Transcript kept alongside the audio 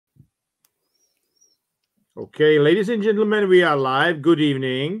Okay, ladies and gentlemen, we are live. Good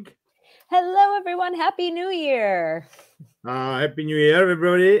evening. Hello, everyone. Happy New Year. Happy New Year,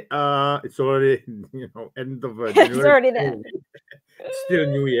 everybody. It's already end of It's January. already there. Anyway, it's still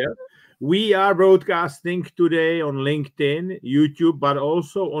New Year. We are broadcasting today on LinkedIn, YouTube, but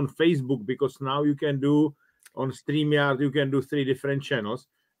also on Facebook because now you can do on StreamYard. You can do three different channels.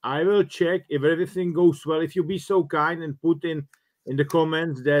 I will check if everything goes well. If you be so kind and put in the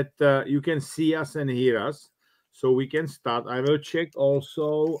comments that you can see us and hear us, so we can start. I will check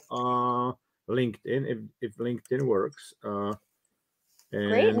also. LinkedIn if LinkedIn works. Great.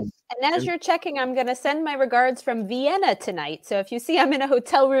 And And as you're checking, I'm going to send my regards from Vienna tonight. So if you see I'm in a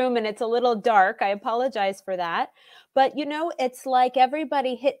hotel room and it's a little dark, I apologize for that. But it's like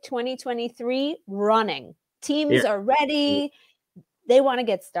everybody hit 2023 running. yeah, Teams are ready. They want to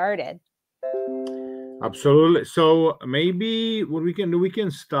get started. absolutely. So maybe what we can do, we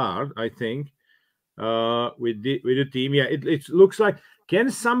can start. I think with the team. Yeah, it looks like. Can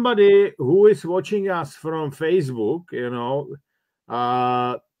somebody who is watching us from Facebook,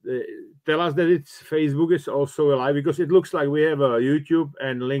 uh, eh, tell us that it's Facebook is also alive because it looks like we have a YouTube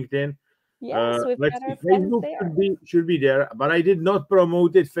and LinkedIn. Yes, we've Let's got see. our friends Facebook there. should be there, but I did not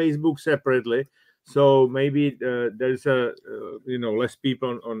promote it Facebook separately, so maybe there's less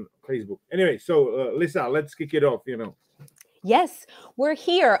people on Facebook. Anyway, so Lisa, let's kick it off. Yes, we're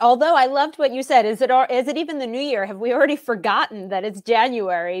here. Although I loved what you said. Is it even the new year? Have we already forgotten that it's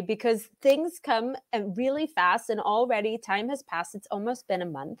January? Because things come really fast and already time has passed. It's almost been a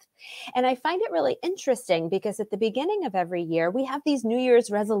month. And I find it really interesting because at the beginning of every year, we have these New Year's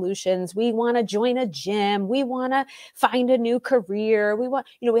resolutions. We want to join a gym. We want to find a new career.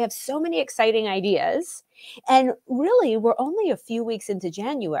 We have so many exciting ideas. And really, we're only a few weeks into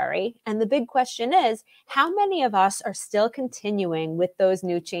January. And the big question is, how many of us are still continuing with those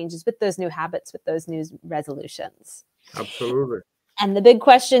new changes, with those new habits, with those new resolutions? Absolutely. And the big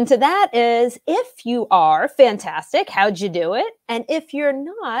question to that is, if you are, fantastic, how'd you do it? And if you're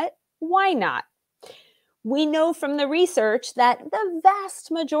not, why not? We know from the research that the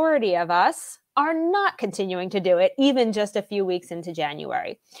vast majority of us are not continuing to do it, even just a few weeks into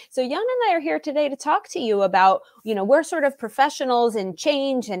January. So Jan and I are here today to talk to you about, we're sort of professionals in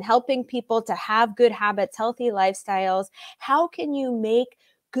change and helping people to have good habits, healthy lifestyles. How can you make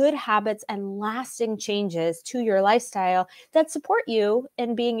good habits and lasting changes to your lifestyle that support you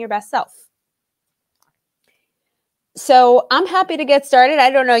in being your best self? So I'm happy to get started. I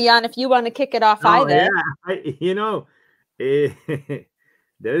don't know, Jan, if you want to kick it off Oh either. yeah, eh,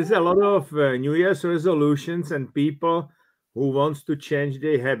 there is a lot of New Year's resolutions and people who wants to change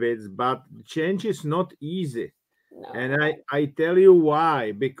their habits, but change is not easy. And No. I tell you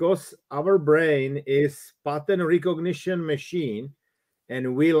why. Because our brain is pattern recognition machine,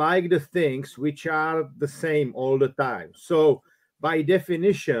 and we like the things which are the same all the time. So by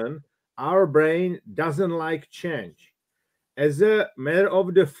definition, our brain doesn't like change. As a matter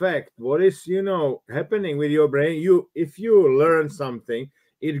of the fact, what is happening with your brain, if you learn something,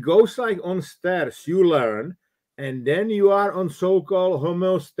 it goes like on stairs. You learn, and then you are on so-called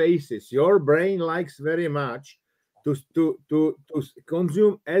homeostasis. Your brain likes very much to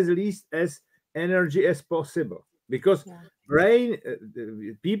consume as least as energy as possible, because Yeah. brain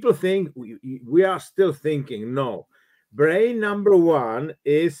people think we are still thinking. No, brain number one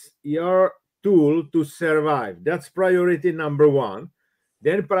is your tool to survive. That's priority number one.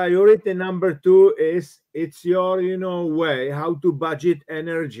 Then priority number two is it's your way how to budget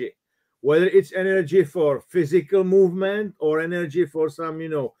energy, whether it's energy for physical movement or energy for some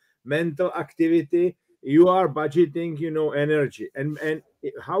mental activity. You are budgeting energy, and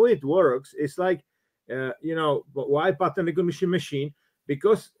how it works is like why pattern recognition machine?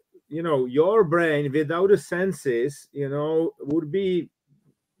 Because your brain without the senses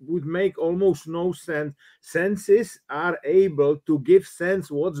would make almost no sense. Senses are able to give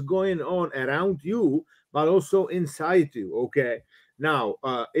sense what's going on around you, but also inside you. Okay. Now,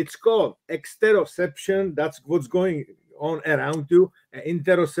 it's called exteroception. That's what's going on around you. And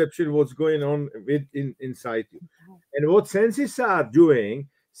interoception, what's going on inside you. And what senses are doing,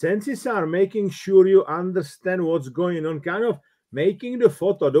 senses are making sure you understand what's going on, kind of making the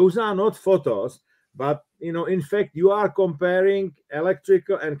photo. Those are not photos, but in fact, you are comparing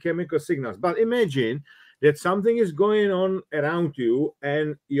electrical and chemical signals. But imagine that something is going on around you,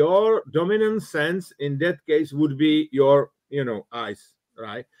 and your dominant sense in that case would be your eyes,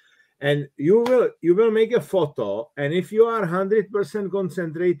 right? And you will make a photo, and if you are 100%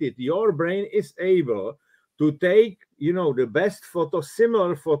 concentrated, your brain is able to take the best photo,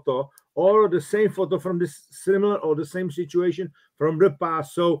 similar photo, or the same photo from this similar or the same situation from the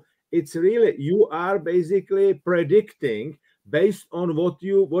past. So it's really, you are basically predicting based on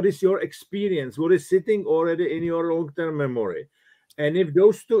what is your experience, what is sitting already in your long-term memory. And if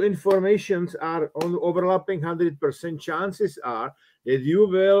those two informations are on overlapping, 100% chances are that you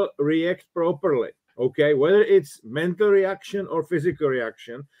will react properly. Okay, whether it's mental reaction or physical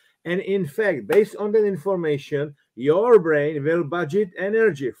reaction. And in fact, based on that information, your brain will budget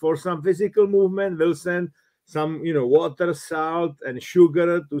energy for some physical movement, will send some, water, salt, and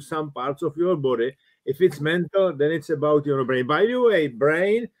sugar to some parts of your body. If it's mental, then it's about your brain. By the way,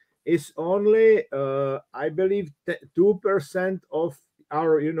 brain is only, I believe, 2% of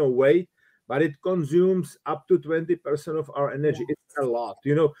our, weight, but it consumes up to 20% of our energy. It's a Yes. lot.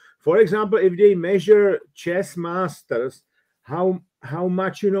 For example, if they measure chess masters, how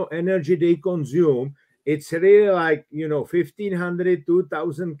much energy they consume, it's really like 1,500,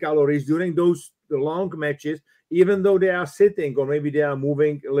 2,000 calories during those long matches, even though they are sitting or maybe they are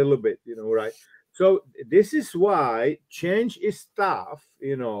moving a little bit, right? So this is why change is tough,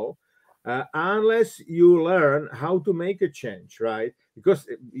 unless you learn how to make a change, right? Because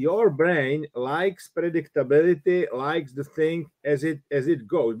your brain likes predictability, likes the thing as it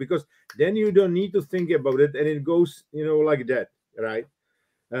goes, because then you don't need to think about it, and it goes, like that, right?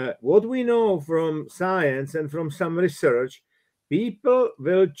 What we know from science and from some research, people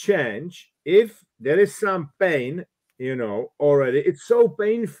will change if there is some pain, already. It's so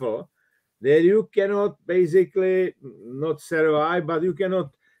painful that you cannot basically not survive, but you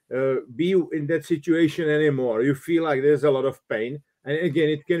cannot be in that situation anymore. You feel like there's a lot of pain. And again,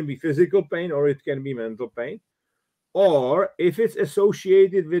 it can be physical pain or it can be mental pain. Or if it's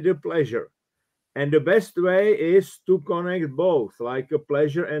associated with a pleasure. And the best way is to connect both, like a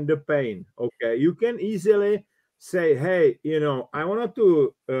pleasure and the pain. Okay. You can easily say, hey, I wanted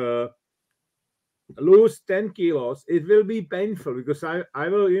to lose 10 kilos. It will be painful because I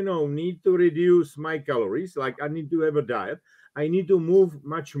will, need to reduce my calories. Like I need to have a diet. I need to move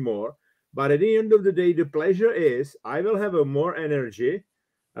much more. But at the end of the day, the pleasure is I will have a more energy.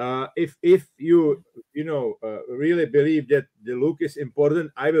 If you really believe that the look is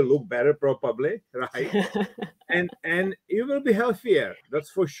important, I will look better probably, right? And you will be healthier, that's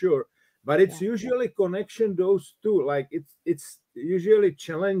for sure. But it's Yeah. usually connection those two, like it's usually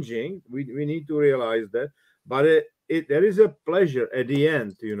challenging, we need to realize that. But there is a pleasure at the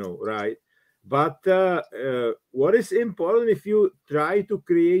end, right? But what is important, if you try to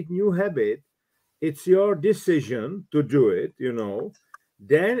create new habit, it's your decision to do it,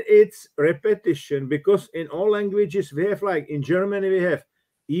 then it's repetition, because in all languages we have, like in Germany we have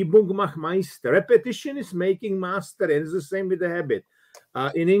Übung macht Meister. Repetition is making master, and it's the same with the habit.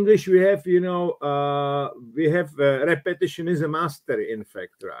 In English we have, repetition is a mastery, in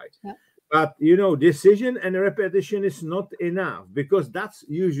fact, right? Yeah. But decision and repetition is not enough, because that's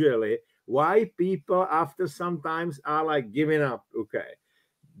usually why people after sometimes are like giving up. Okay,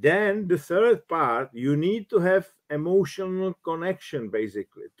 then the third part, you need to have emotional connection,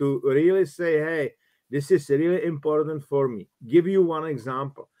 basically, to really say, hey, this is really important for me. Give you one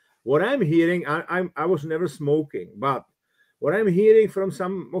example. What I'm hearing, I was never smoking, but what I'm hearing from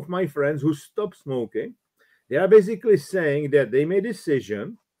some of my friends who stopped smoking, they are basically saying that they made a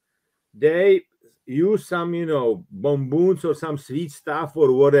decision, they use some, bonbons or some sweet stuff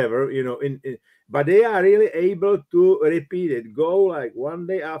or whatever, but they are really able to repeat it, go like one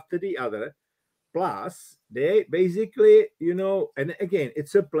day after the other. Plus they basically, and again,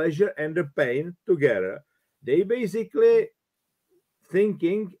 it's a pleasure and a pain together. They basically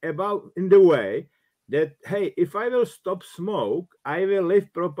thinking about in the way that, hey, if I will stop smoke, I will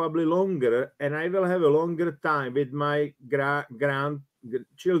live probably longer, and I will have a longer time with my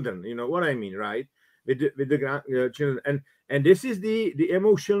grandchildren. You know what I mean, right? With the grandchildren, and this is the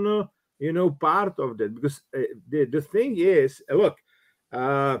emotional, part of that, because the thing is, look,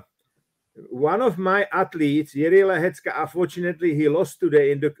 uh, one of my athletes, Jiri Lehecka, unfortunately, he lost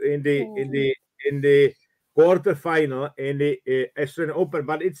today Oh. in the quarterfinal in the Australian Open,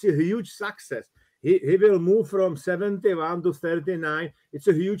 but it's a huge success. He will move from 71 to 39. It's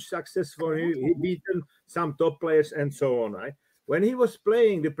a huge success for him. He Okay. beaten some top players and so on. Right? When he was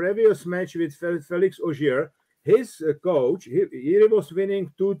playing the previous match with Felix Auger, his coach, he was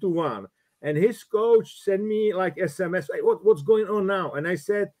winning 2-1, and his coach sent me like SMS, hey, what's going on now? And I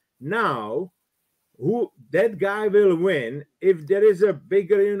said, now who that guy will win if there is a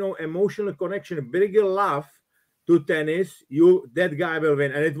bigger, emotional connection, a bigger love to tennis, that guy will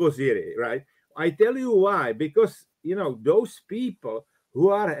win. And it was Iri, right? I tell you why, because those people who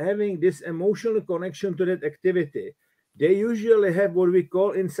are having this emotional connection to that activity, they usually have what we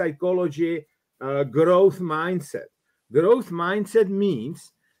call in psychology growth mindset. Growth mindset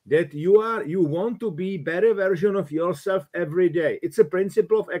means that you want to be better version of yourself every day. It's a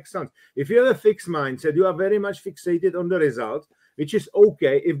principle of excellence. If you have a fixed mindset, you are very much fixated on the results, which is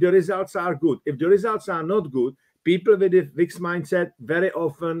okay if the results are good. If the results are not good, people with a fixed mindset very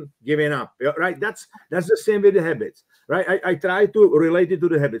often giving up. Right? That's the same with the habits. Right? I try to relate it to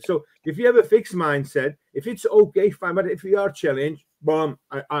the habits. So if you have a fixed mindset, if it's okay, fine. But if you are challenged, boom,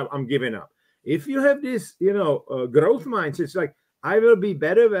 I'm giving up. If you have this, growth mindset, it's like I will be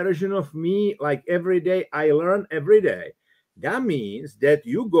better version of me. Like every day, I learn every day. That means that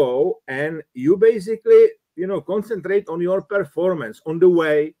you go and you basically, concentrate on your performance, on the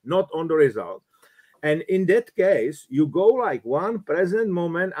way, not on the result. And in that case, you go like one present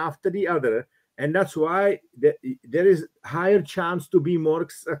moment after the other. And that's why there is higher chance to be more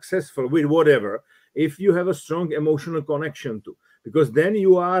successful with whatever if you have a strong emotional connection to, because then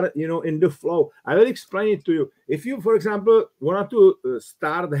you are, in the flow. I will explain it to you. If you, for example, wanted to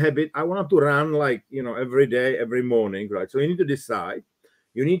start the habit, I wanted to run like, every day, every morning, right? So you need to decide,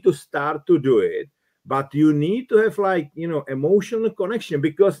 you need to start to do it, but you need to have like, emotional connection,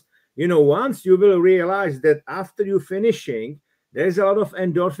 because once you will realize that after you finishing, there's a lot of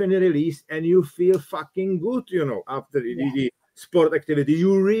endorphin release and you feel fucking good, after the sport activity.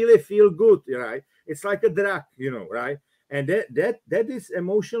 You really feel good, right? It's like a drug, right? And that is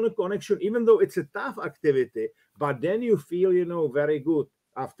emotional connection, even though it's a tough activity, but then you feel, very good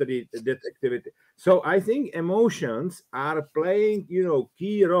after that activity. So I think emotions are playing,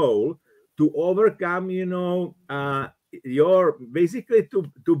 key role to overcome, your basically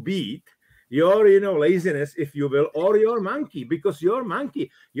to beat your laziness, if you will, or your monkey, because your monkey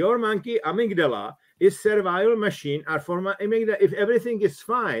amygdala is survival machine, or for my amygdala, if everything is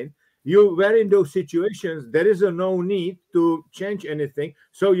fine, you were in those situations, there is no need to change anything,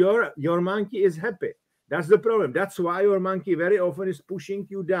 so your monkey is happy. That's the problem. That's why your monkey very often is pushing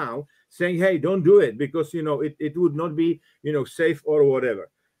you down, saying, hey, don't do it, because it would not be safe or whatever.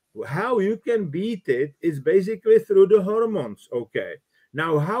 How you can beat it is basically through the hormones. Okay,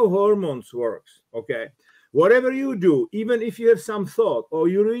 now how hormones works. Okay, whatever you do, even if you have some thought or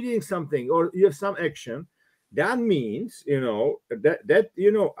you're reading something or you have some action, that means that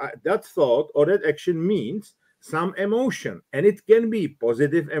thought or that action means some emotion, and it can be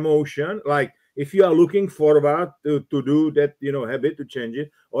positive emotion, like if you are looking forward to do that habit, to change it,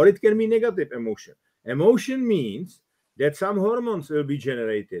 or it can be negative emotion. Emotion means that some hormones will be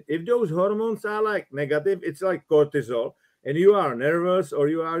generated. If those hormones are like negative, it's like cortisol, and you are nervous or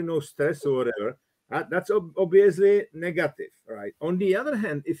you are stressed or whatever, that's obviously negative, right? On the other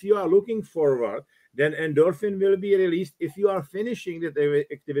hand, if you are looking forward, then endorphin will be released. If you are finishing that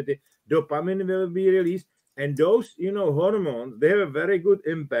activity, dopamine will be released. And those, hormones, they have a very good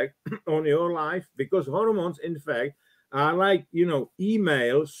impact on your life, because hormones, in fact, are like,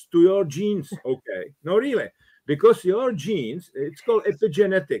 emails to your genes. Okay. No, really. Because your genes, it's called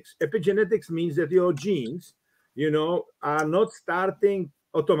epigenetics. Epigenetics means that your genes, are not starting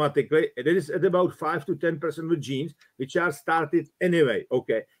automatically. It is at about 5 to 10% of genes which are started anyway.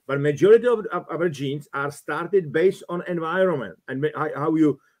 Okay, but majority of our genes are started based on environment and how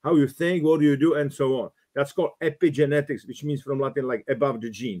you think, what you do, and so on. That's called epigenetics, which means from Latin like above the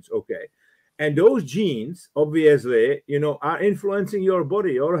genes. Okay, and those genes obviously are influencing your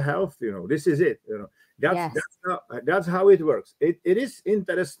body, your health. This is it. That's Yes. that's how it works. It is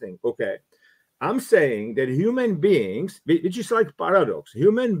interesting. Okay, I'm saying that human beings, which is like paradox,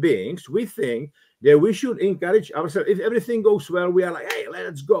 human beings, we think that we should encourage ourselves. If everything goes well, we are like, hey,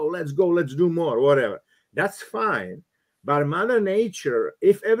 let's go, let's do more, whatever. That's fine. But Mother Nature,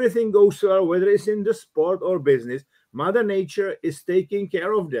 if everything goes well, whether it's in the sport or business, Mother Nature is taking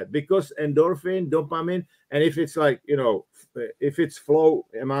care of that, because endorphin, dopamine, and if it's like, if it's flow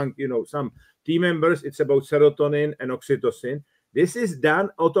among, some team members, it's about serotonin and oxytocin. This is done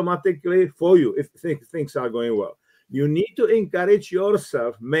automatically for you if things are going well. You need to encourage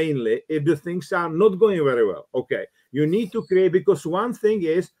yourself mainly if the things are not going very well. Okay. You need to create, because one thing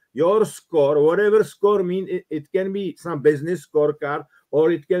is your score, whatever score means, it can be some business scorecard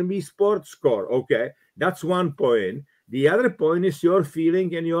or it can be sports score. Okay. That's one point. The other point is your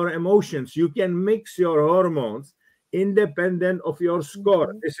feeling and your emotions. You can mix your hormones independent of your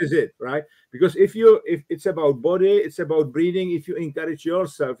score. Mhm. This is it, right? Because if it's about body, it's about breathing. If you encourage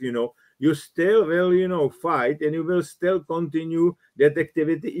yourself, you still will fight, and you will still continue that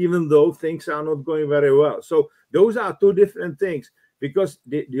activity even though things are not going very well. So those are two different things, because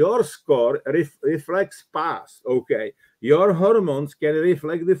your score reflects past. Okay, your hormones can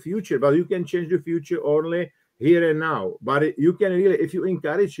reflect the future, but you can change the future only here and now. But you can really, if you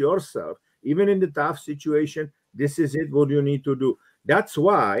encourage yourself even in the tough situation, this is it what you need to do. That's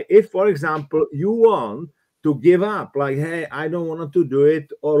why, if, for example, you want to give up, like, hey, I don't want to do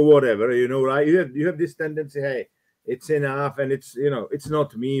it or whatever, right? You have this tendency, hey, it's enough, and it's, it's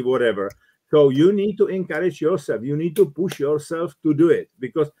not me, whatever. So you need to encourage yourself. You need to push yourself to do it,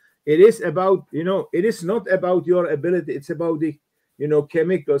 because it is about, it is not about your ability. It's about the,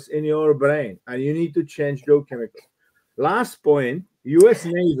 chemicals in your brain, and you need to change those chemicals. Last point, U.S.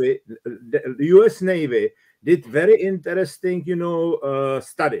 Navy did very interesting,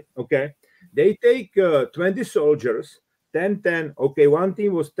 study. Okay, they take 20 soldiers, 10. Okay, one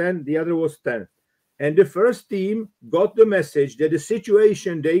team was 10, the other was 10, and the first team got the message that the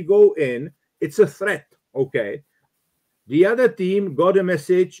situation they go in, it's a threat. Okay, the other team got a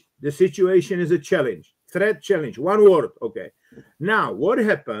message, the situation is a challenge, threat, challenge, one word. Okay, now what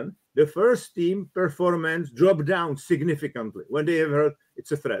happened? The first team performance dropped down significantly when they have heard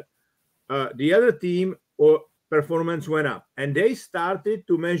it's a threat. The other team or performance went up, and they started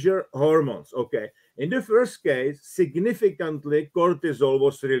to measure hormones. Okay, in the first case, significantly cortisol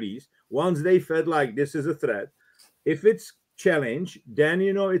was released once they felt like this is a threat. If it's challenge, then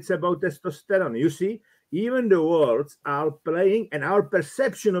it's about testosterone. You see, even the words are playing, and our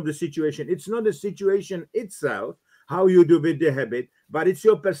perception of the situation, it's not the situation itself, how you do with the habit, but it's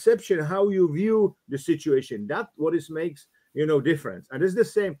your perception, how you view the situation. That what is makes difference. And it's the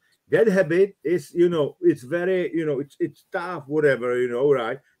same. That habit is, it's very, it's tough, whatever,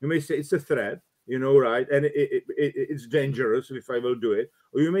 right? You may say it's a threat, right? And it's dangerous if I will do it.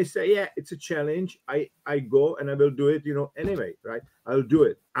 Or you may say, yeah, it's a challenge. I go and I will do it, anyway, right? I'll do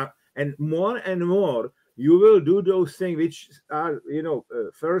it. And more, you will do those things which are,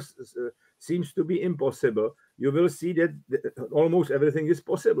 first seems to be impossible. You will see that almost everything is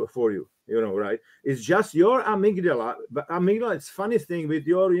possible for you, right? It's just your amygdala. But amygdala, it's funny thing with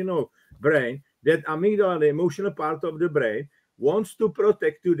your, brain, that amygdala, the emotional part of the brain, wants to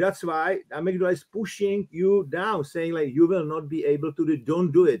protect you. That's why amygdala is pushing you down, saying like, you will not be able to do it.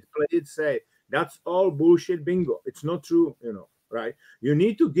 Don't do it. Play it safe. That's all bullshit bingo. It's not true, right? You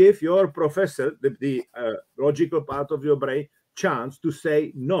need to give your professor, the logical part of your brain, chance to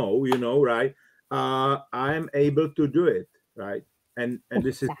say no, right? I am able to do it, right? And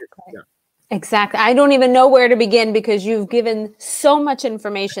this is it. Yeah. Exactly. I don't even know where to begin, because you've given so much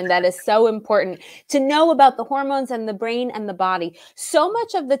information that is so important to know about the hormones and the brain and the body. So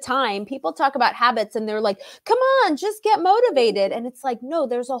much of the time, people talk about habits and they're like, come on, just get motivated. And it's like, no,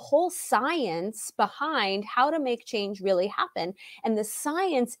 there's a whole science behind how to make change really happen. And the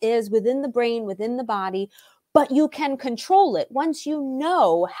science is within the brain, within the body. But you can control it once you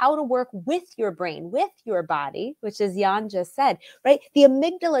know how to work with your brain, with your body, which is Jan just said, right? The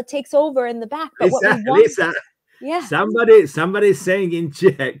amygdala takes over in the back. But what we want, Lisa, yeah. Somebody saying in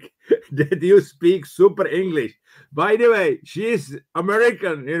Czech that you speak super English. By the way, she's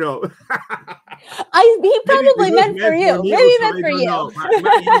American, He probably meant for you. Maybe meant for you.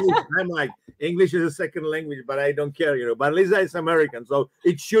 My English, I'm like, English is a second language, but I don't care, But Lisa is American, so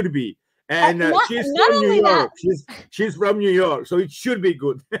it should be. And she's from New York. She's from New York, so it should be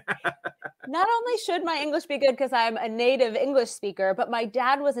good. Not only should my English be good because I'm a native English speaker, but my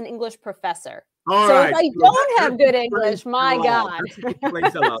dad was an English professor. All so right. if I don't have good English, my God. That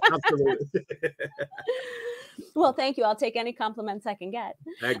explains a lot. Absolutely. Well, thank you. I'll take any compliments I can get.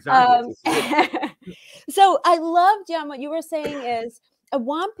 Exactly. So I love, Jan, what you were saying is, I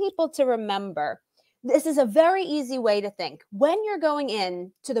want people to remember, this is a very easy way to think. When you're going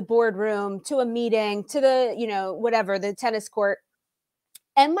in to the boardroom, to a meeting, to the, whatever, the tennis court,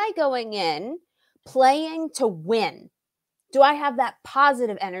 am I going in playing to win? Do I have that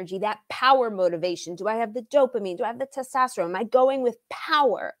positive energy, that power motivation? Do I have the dopamine? Do I have the testosterone? Am I going with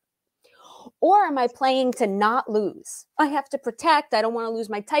power? Or am I playing to not lose? I have to protect. I don't want to lose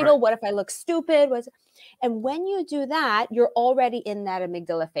my title. Right. What if I look stupid? And when you do that, you're already in that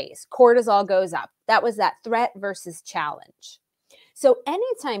amygdala phase. Cortisol goes up. That was that threat versus challenge. So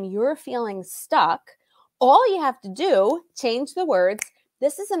anytime you're feeling stuck, all you have to do, change the words.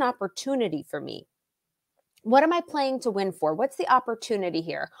 This is an opportunity for me. What am I playing to win for? What's the opportunity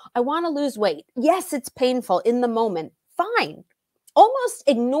here? I want to lose weight. Yes, it's painful in the moment. Fine. Almost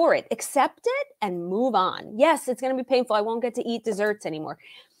ignore it, accept it, and move on. Yes, it's going to be painful. I won't get to eat desserts anymore.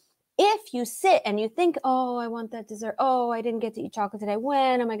 If you sit and you think, oh, I want that dessert. Oh, I didn't get to eat chocolate today.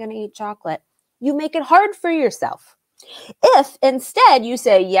 When am I going to eat chocolate? You make it hard for yourself. If instead you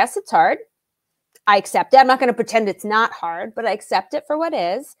say, yes, it's hard. I accept it. I'm not going to pretend it's not hard, but I accept it for what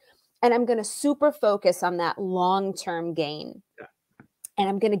is. And I'm going to super focus on that long-term gain. And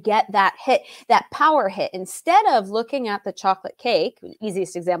I'm going to get that hit, that power hit, instead of looking at the chocolate cake,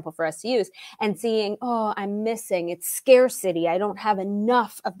 easiest example for us to use, and seeing, oh, I'm missing, it's scarcity, I don't have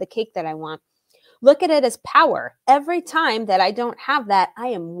enough of the cake that I want. Look at it as power. Every time that I don't have that, I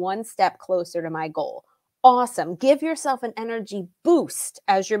am one step closer to my goal. Awesome. Give yourself an energy boost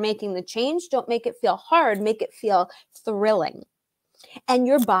as you're making the change. Don't make it feel hard, make it feel thrilling. And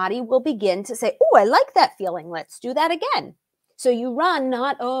your body will begin to say, oh, I like that feeling. Let's do that again. So you run,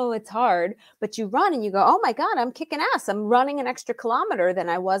 not, oh, it's hard, but you run and you go, oh my God, I'm kicking ass. I'm running an extra kilometer than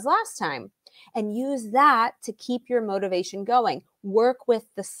I was last time. And use that to keep your motivation going. Work with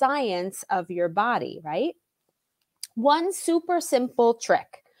the science of your body, right? One super simple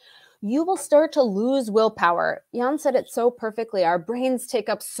trick. You will start to lose willpower. Jan said it so perfectly. Our brains take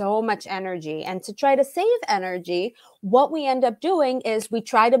up so much energy. And to try to save energy, what we end up doing is we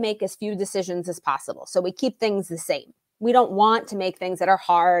try to make as few decisions as possible. So we keep things the same. We don't want to make things that are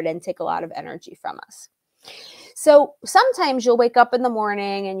hard and take a lot of energy from us. So sometimes you'll wake up in the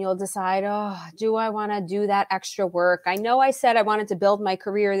morning and you'll decide, oh, do I want to do that extra work? I know I said I wanted to build my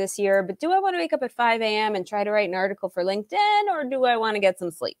career this year, but do I want to wake up at 5 a.m. and try to write an article for LinkedIn, or do I want to get some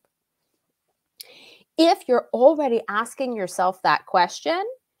sleep? If you're already asking yourself that question,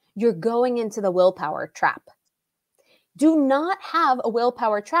 you're going into the willpower trap. Do not have a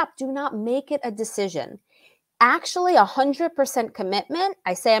willpower trap. Do not make it a decision. Actually, 100% commitment.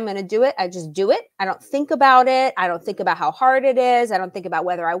 I say I'm going to do it. I just do it. I don't think about it. I don't think about how hard it is. I don't think about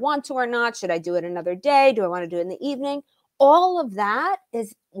whether I want to or not. Should I do it another day? Do I want to do it in the evening? All of that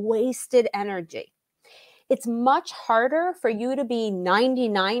is wasted energy. It's much harder for you to be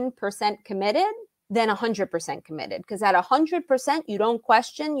 99% committed than 100% committed, because at 100%, you don't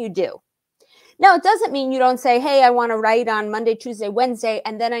question, you do. Now, it doesn't mean you don't say, hey, I want to write on Monday, Tuesday, Wednesday,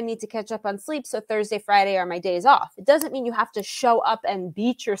 and then I need to catch up on sleep, so Thursday, Friday are my days off. It doesn't mean you have to show up and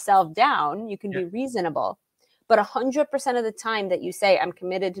beat yourself down. You can be reasonable. But 100% of the time that you say, I'm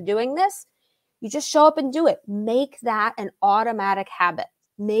committed to doing this, you just show up and do it. Make that an automatic habit.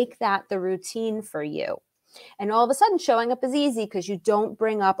 Make that the routine for you. And all of a sudden, showing up is easy because you don't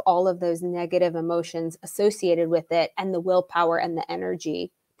bring up all of those negative emotions associated with it and the willpower and the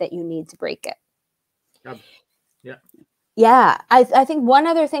energy that you need to break it. Yeah. I think one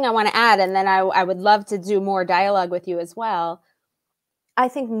other thing I want to add, and then I would love to do more dialogue with you as well. I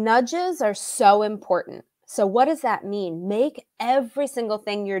think nudges are so important. So what does that mean? Make every single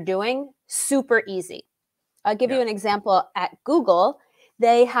thing you're doing super easy. I'll give you an example. At Google,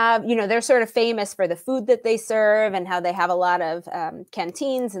 they have, they're sort of famous for the food that they serve and how they have a lot of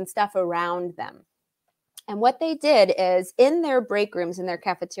canteens and stuff around them. And what they did is, in their break rooms, in their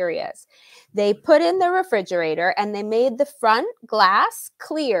cafeterias, they put in the refrigerator and they made the front glass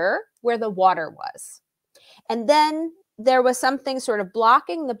clear where the water was. And then there was something sort of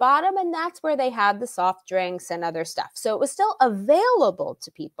blocking the bottom, and that's where they had the soft drinks and other stuff. So it was still available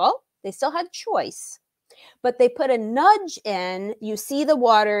to people. They still had choice. But they put a nudge in. You see the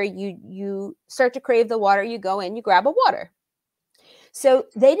water, you start to crave the water, you go in, you grab a water. So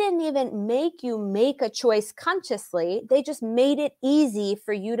they didn't even make you make a choice consciously. They just made it easy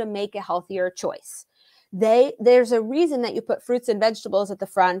for you to make a healthier choice. There's a reason that you put fruits and vegetables at the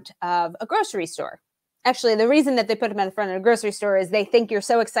front of a grocery store. Actually, the reason that they put them at the front of a grocery store is they think you're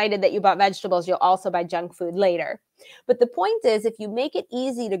so excited that you bought vegetables, you'll also buy junk food later. But the point is, if you make it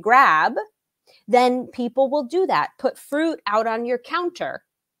easy to grab, then people will do that. Put fruit out on your counter.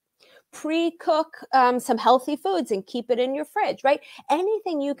 Pre-cook some healthy foods and keep it in your fridge, right?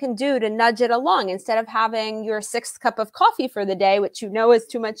 Anything you can do to nudge it along, instead of having your 6th cup of coffee for the day, which you know is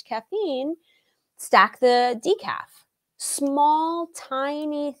too much caffeine, stack the decaf. Small,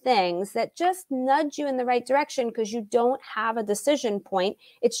 tiny things that just nudge you in the right direction because you don't have a decision point.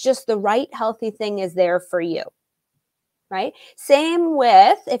 It's just the right healthy thing is there for you, right? Same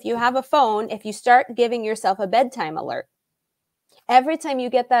with, if you have a phone, if you start giving yourself a bedtime alert. Every time you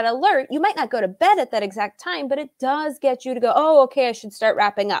get that alert, you might not go to bed at that exact time, but it does get you to go, oh, okay, I should start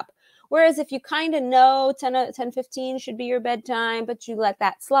wrapping up. Whereas if you kind of know 10:15 should be your bedtime, but you let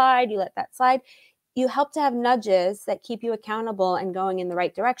that slide, you help to have nudges that keep you accountable and going in the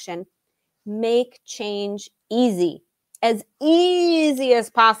right direction. Make change easy as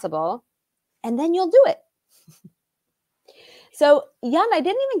possible, and then you'll do it. So, Jan, I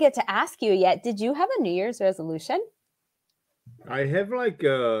didn't even get to ask you yet. Did you have a New Year's resolution? I have like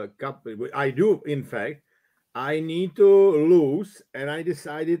a couple. I do, in fact. I need to lose, and I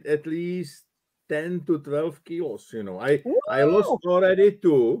decided at least 10 to 12 kilos. I lost already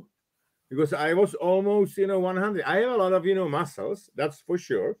 2 because I was almost 100. I have a lot of muscles, that's for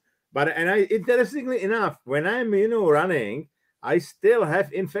sure. But interestingly enough, when I'm running, I still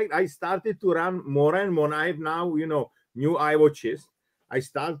have, in fact, I started to run more and more. I have now, new iWatches. I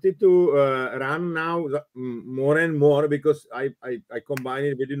started to run now more and more because I combine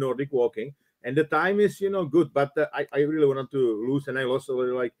it with the Nordic walking, and the time is good. But I really wanted to lose, and I lost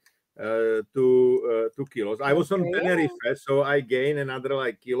already like 2 kilos. I Good was for on you. Tenerife, so I gained another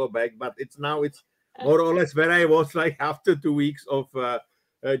like kilo back. But it's more or less where I was like after 2 weeks of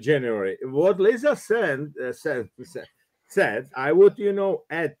January. What Lisa said, I would,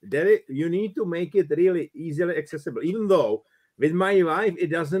 add that you need to make it really easily accessible. Even though with my wife it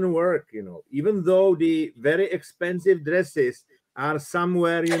doesn't work, even though the very expensive dresses are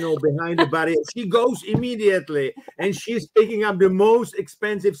somewhere, behind the barrier, she goes immediately and she's picking up the most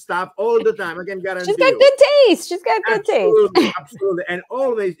expensive stuff all the time. I can She's guarantee got you. good taste. She's got good taste. Absolutely, absolutely. And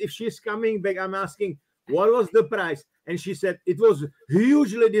always, if she's coming back, I'm asking, what was the price? And she said, it was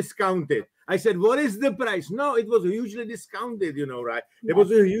hugely discounted. I said, what is the price? No, it was hugely discounted, right? There Yes.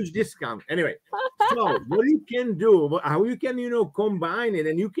 was a huge discount. Anyway, so what you can do, how you can, combine it,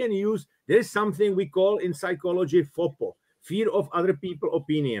 and you can use, there's something we call in psychology FOPO, fear of other people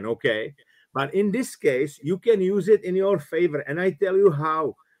opinion, okay? But in this case, you can use it in your favor. And I tell you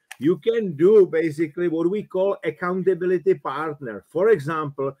how you can do basically what we call accountability partner. For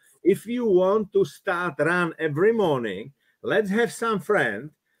example, if you want to start run every morning, let's have some friend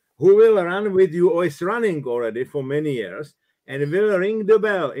who will run with you or is running already for many years and will ring the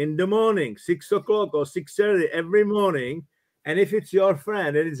bell in the morning, 6 o'clock or 6:30 every morning. And if it's your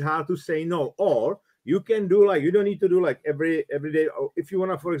friend, it is hard to say no. Or you can do like, you don't need to do like every day. If you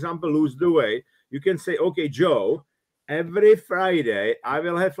want to, for example, lose the weight, you can say, okay, Joe, every Friday I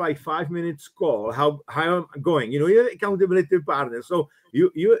will have like 5 minutes call how I'm going. You're accountability partner. So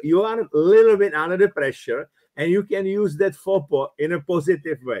you are a little bit under the pressure and you can use that FOPO in a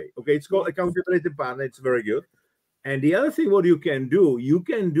positive way. Okay, it's called Yes. accountability partner. It's very good. And the other thing, what you can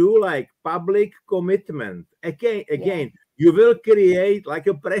do like public commitment. Yeah. Again, you will create like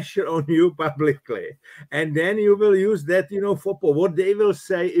a pressure on you publicly, and then you will use that, for what they will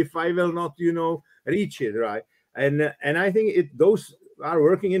say if I will not, reach it, right? And I think those are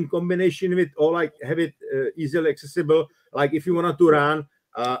working in combination with, or like have it easily accessible. Like if you wanted to run,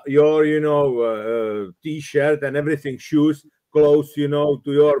 your, t-shirt and everything, shoes, clothes, to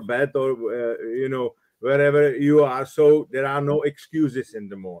your bed or, wherever you are, so there are no excuses in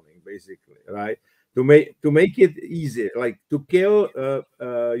the morning, basically, right? To make it easy, like to kill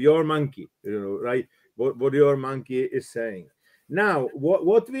your monkey, right? What your monkey is saying. Now,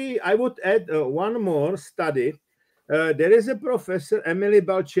 what we I would add one more study. There is a professor, Emily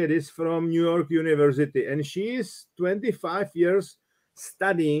Balcheris from New York University, and she is 25 years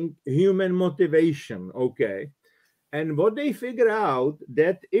studying human motivation. Okay, and what they figure out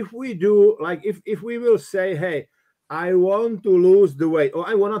that if we do like, if we will say, hey, I want to lose the weight, or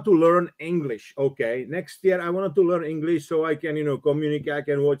I wanted to learn English. Okay, next year I wanted to learn English so I can, communicate, I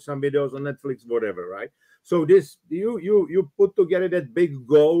can watch some videos on Netflix, whatever, right? So this, you put together that big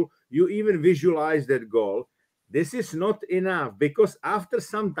goal, you even visualize that goal. This is not enough, because after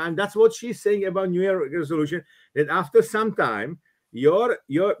some time, that's what she's saying about New Year resolution, that after some time, your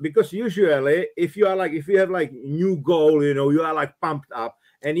because usually if you have like new goal, you are like pumped up,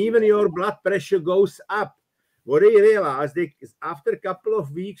 and even your blood pressure goes up. What they realize is after a couple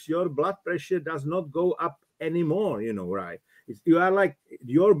of weeks your blood pressure does not go up anymore, right? You are like,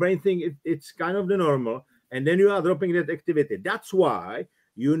 your brain think it's kind of the normal, and then you are dropping that activity. That's why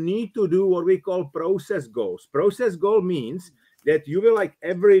you need to do what we call process goals. Process goal means that you will like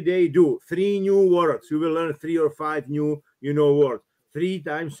every day do 3 new words. You will learn 3 or 5 new, words. 3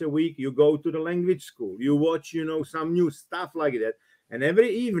 times a week, you go to the language school. You watch, some new stuff like that. And every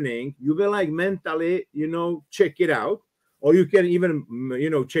evening, you will like mentally, check it out. Or you can even,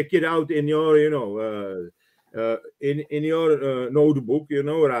 check it out in your, in your notebook,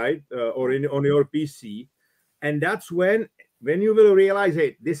 right, or on your PC. And that's when you will realize,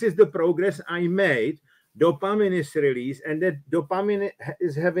 hey, this is the progress I made. Dopamine is released, and that dopamine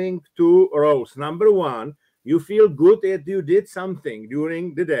is having two roles. Number one, you feel good that you did something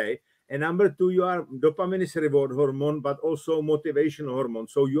during the day, and number two, you are dopamine is reward hormone, but also motivation hormone,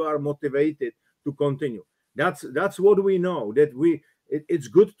 so you are motivated to continue. That's what we know, that it's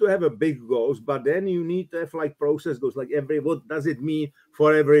good to have a big goals, but then you need to have like process goals, like what does it mean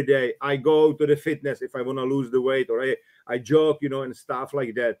for every day? I go to the fitness if I want to lose the weight, or I jog, and stuff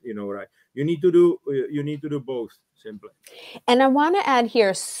like that, right? You need to do both, simply. And I want to add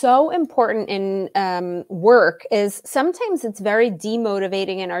here, so important in work is sometimes it's very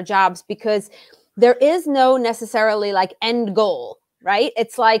demotivating in our jobs because there is no necessarily like end goal, right?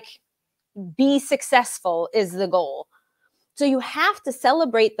 It's like be successful is the goal. So you have to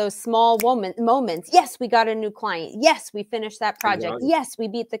celebrate those small moments. Yes, we got a new client. Yes, we finished that project. Exactly. Yes, we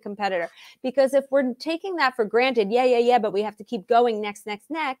beat the competitor. Because if we're taking that for granted, yeah, but we have to keep going next,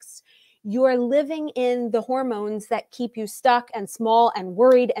 you're living in the hormones that keep you stuck and small and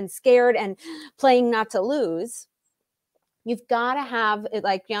worried and scared and playing not to lose. You've got to have,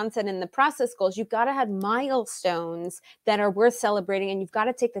 like Jan said, in the process goals, you've got to have milestones that are worth celebrating, and you've got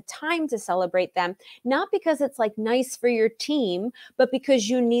to take the time to celebrate them, not because it's like nice for your team, but because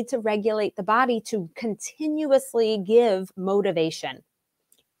you need to regulate the body to continuously give motivation.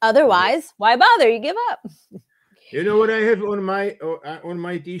 Otherwise, why bother? You give up. You know what I have on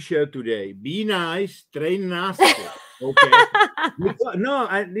my T-shirt today? Be nice, train nasty. Okay. No,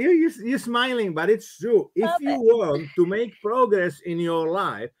 you're smiling, but it's true. If you want to make progress in your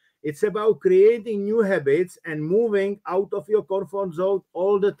life, it's about creating new habits and moving out of your comfort zone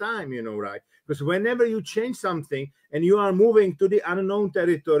all the time, right? Because whenever you change something and you are moving to the unknown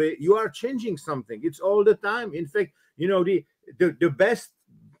territory, you are changing something. It's all the time. In fact, the best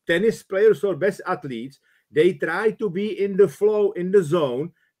tennis players or best athletes, they try to be in the flow, in the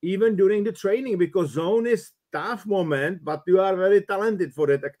zone, even during the training, because zone is tough moment, but you are very talented for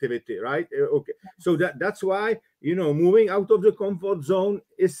that activity, right? Okay, so that's why moving out of the comfort zone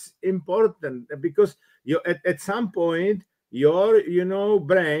is important, because you at some point your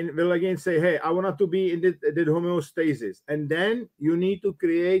brain will again say, hey, I want to be in the homeostasis, and then you need to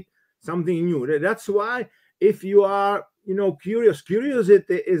create something new. That's why if you are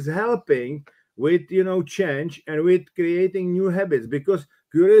curiosity is helping with change and with creating new habits, because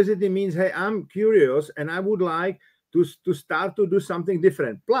curiosity means, hey, I'm curious and I would like to start to do something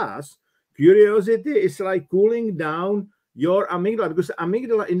different. Plus, curiosity is like cooling down your amygdala, because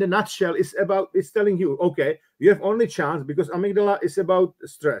amygdala in the nutshell is telling you, okay, you have only chance, because amygdala is about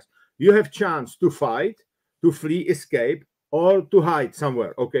stress. You have chance to fight, to flee, escape, or to hide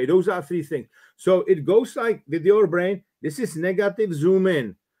somewhere. Okay, those are three things. So it goes like with your brain, this is negative, zoom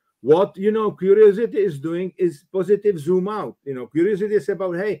in. What curiosity is doing is positive, zoom out. Curiosity is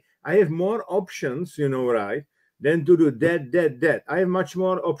about, hey, I have more options, right, than to do that. I have much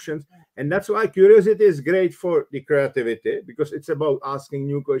more options. And that's why curiosity is great for the creativity, because it's about asking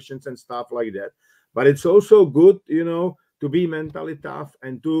new questions and stuff like that. But it's also good, to be mentally tough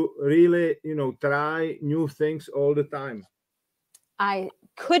and to really, try new things all the time. I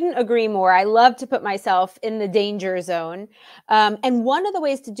couldn't agree more. I love to put myself in the danger zone. And one of the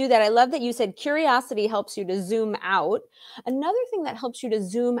ways to do that, I love that you said curiosity helps you to zoom out. Another thing that helps you to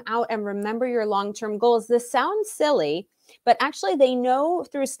zoom out and remember your long-term goals, this sounds silly, but actually they know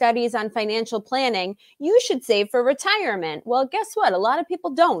through studies on financial planning, you should save for retirement. Well, guess what? A lot of people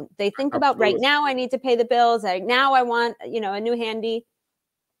don't. They think about right now, I need to pay the bills. Right now I want, a new handy.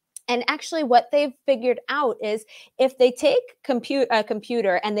 And actually what they've figured out is if they take a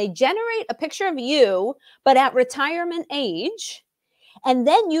computer and they generate a picture of you, but at retirement age, and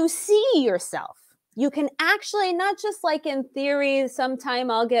then you see yourself, you can actually, not just like in theory,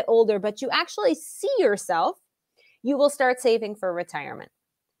 sometime I'll get older, but you actually see yourself, you will start saving for retirement.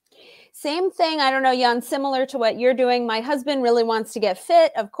 Same thing, I don't know, Jan, similar to what you're doing. My husband really wants to get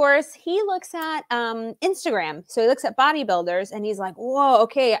fit. Of course, he looks at Instagram. So he looks at bodybuilders and he's like, whoa,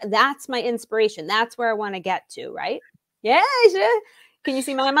 okay, that's my inspiration. That's where I want to get to, right? Yeah, sure. Can you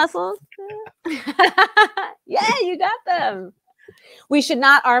see my muscles? Yeah, you got them. We should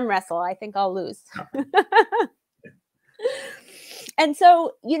not arm wrestle. I think I'll lose. And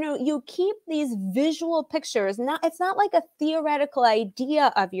so, you keep these visual pictures. It's not like a theoretical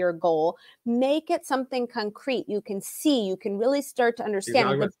idea of your goal. Make it something concrete. You can see, you can really start to understand.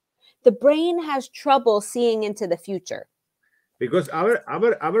 Exactly. The brain has trouble seeing into the future. Because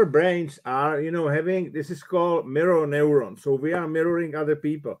our brains are, having, this is called mirror neurons. So we are mirroring other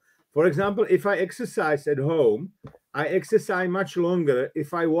people. For example, if I exercise at home, I exercise much longer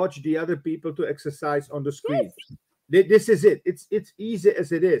if I watch the other people to exercise on the screen. Yes. This is it. It's easy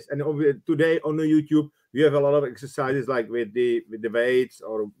as it is. And today on the YouTube, you have a lot of exercises like with the weights,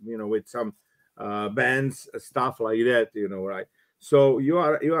 or with some bands, stuff like that. Right? So you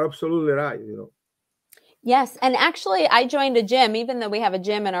are absolutely right. Yes, and actually, I joined a gym, even though we have a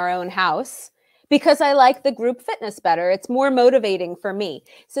gym in our own house, because I like the group fitness better. It's more motivating for me.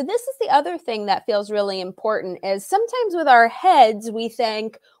 So this is the other thing that feels really important, is sometimes with our heads, we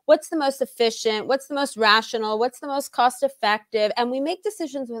think, what's the most efficient? What's the most rational? What's the most cost effective? And we make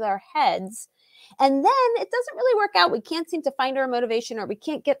decisions with our heads. And then it doesn't really work out. We can't seem to find our motivation, or we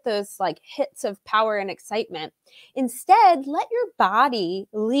can't get those like hits of power and excitement. Instead, let your body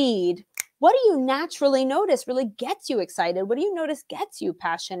lead What do you naturally notice really gets you excited? What do you notice gets you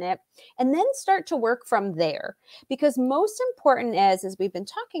passionate? And then start to work from there. Because most important is, as we've been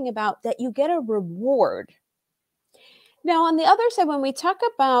talking about, that you get a reward. Now, on the other side, when we talk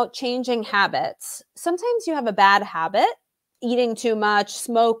about changing habits, sometimes you have a bad habit, eating too much,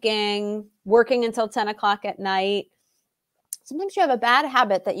 smoking, working until 10 o'clock at night. Sometimes you have a bad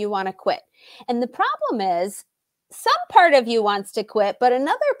habit that you want to quit. And the problem is, some part of you wants to quit, but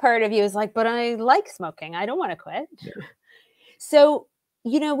another part of you is like, but I like smoking. I don't want to quit. Yeah. So,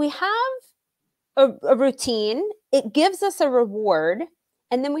 we have a routine. It gives us a reward.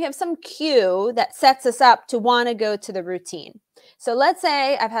 And then we have some cue that sets us up to want to go to the routine. So let's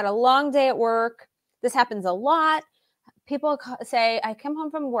say I've had a long day at work. This happens a lot. People say, I come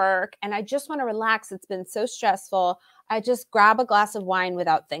home from work and I just want to relax. It's been so stressful. I just grab a glass of wine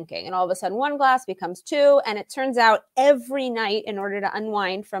without thinking. And all of a sudden, one glass becomes two. And it turns out every night, in order to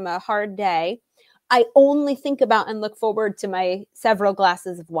unwind from a hard day, I only think about and look forward to my several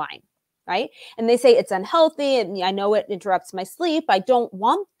glasses of wine, right? And they say it's unhealthy. And I know it interrupts my sleep. I don't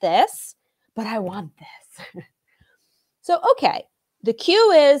want this, but I want this. So, okay, the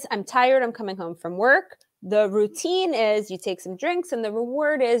cue is I'm tired. I'm coming home from work. The routine is you take some drinks, and the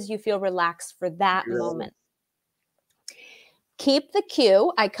reward is you feel relaxed for that moment. Keep the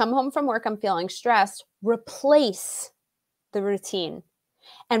cue. I come home from work, I'm feeling stressed. Replace the routine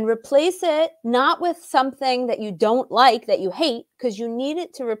and replace it not with something that you don't like, that you hate, because you need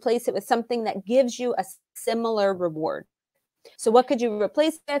it to replace it with something that gives you a similar reward. So what could you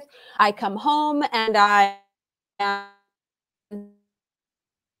replace it with? I come home and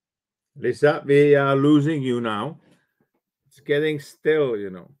Lisa, we are losing you now. It's getting still,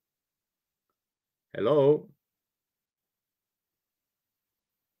 Hello?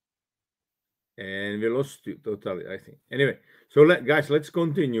 And we lost you totally, I think. Anyway, so guys, let's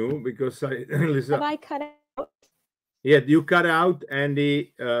continue because Lisa, have I cut out? Yeah, you cut out, and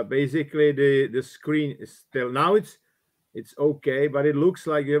basically the screen is still now. It's okay, but it looks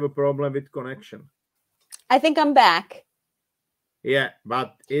like you have a problem with connection. I think I'm back. Yeah,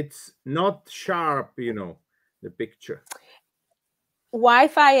 but it's not sharp, the picture.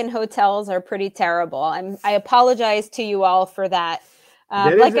 Wi-Fi in hotels are pretty terrible. I apologize to you all for that.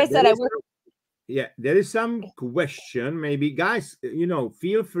 Like I said, I work. Yeah, there is some question. Maybe guys,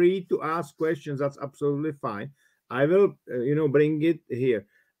 feel free to ask questions. That's absolutely fine. I will, bring it here.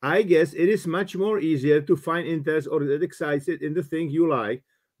 I guess it is much more easier to find interest or get excited in the thing you like.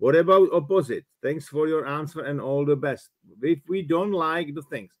 What about opposite? Thanks for your answer and all the best. If we don't like the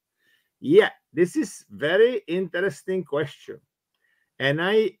things, yeah, this is very interesting question. And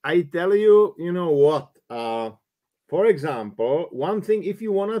I tell you, what? For example, one thing, if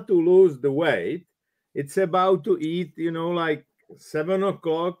you wanted to lose the weight, it's about to eat, like 7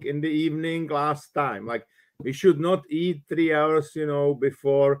 o'clock in the evening last time. Like we should not eat 3 hours,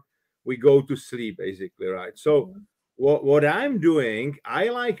 before we go to sleep, basically, right? So what I'm doing, I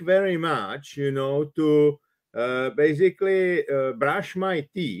like very much, to basically brush my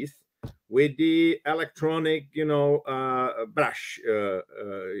teeth with the electronic, brush,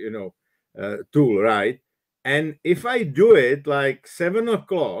 tool, right? And if I do it like 7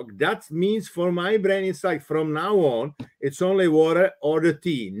 o'clock, that means for my brain, it's like from now on, it's only water or the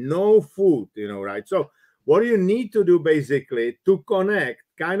tea, no food, right? So what do you need to do basically to connect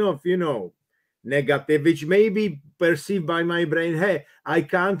kind of, negative, which may be perceived by my brain, hey, I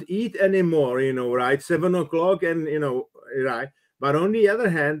can't eat anymore, right? 7 o'clock and, right? But on the other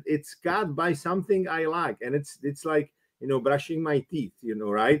hand, it's cut by something I like. And it's like, brushing my teeth,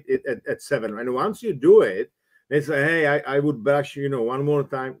 right? At 7. And once you do it, it's like, hey, I would brush, one more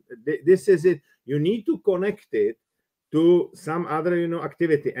time. This is it. You need to connect it to some other,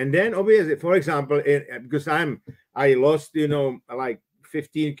 activity. And then obviously, for example, because I lost, like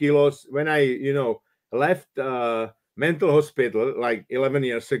 15 kilos when I, left mental hospital like 11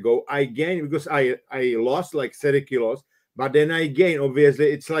 years ago. I gained because I lost like 30 kilos, but then I gain.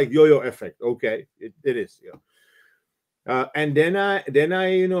 Obviously, it's like yo-yo effect. Okay, it is. Yeah. And then I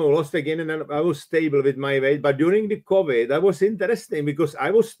lost again, and then I was stable with my weight. But during the COVID, that was interesting because I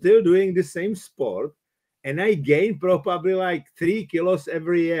was still doing the same sport, and I gained probably like 3 kilos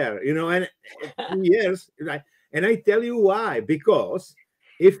every year. And 2 years. Right? And I tell you why, because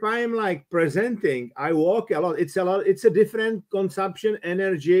if I'm like presenting, I walk a lot. It's a different consumption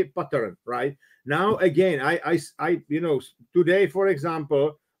energy pattern, right? Now again, I today, for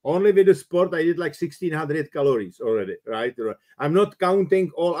example, only with the sport I did like 1600 calories already, right? I'm not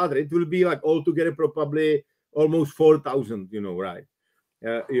counting all other. It will be like altogether probably almost 4,000, right?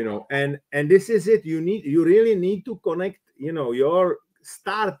 And this is it. You really need to connect, your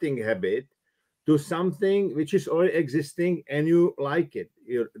starting habit to something which is already existing and you like it.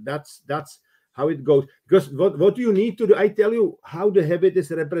 That's how it goes. Because what you need to do, I tell you how the habit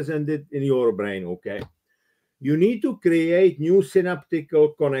is represented in your brain, okay? You need to create new synaptical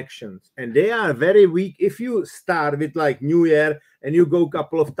connections, and they are very weak. If you start with like New Year and you go a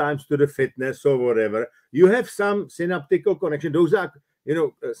couple of times to the fitness or whatever, you have some synaptical connection. Those are,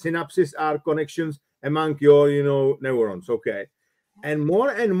 synapses are connections among your, neurons, okay? And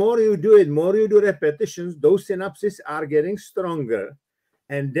more you do it, more you do repetitions, those synapses are getting stronger,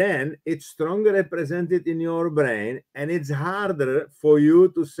 and then it's stronger represented in your brain, and it's harder for you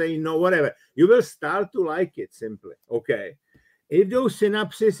to say no, whatever. You will start to like it simply, okay? If those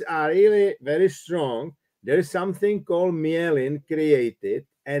synapses are really very strong, there is something called myelin created,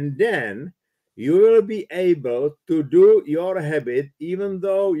 and then you will be able to do your habit even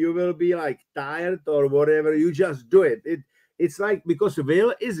though you will be like tired or whatever. You just do it. It's like, because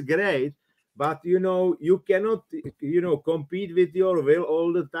will is great, but you cannot compete with your will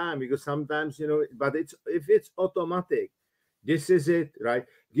all the time, because sometimes but it's, if it's automatic, this is it, right?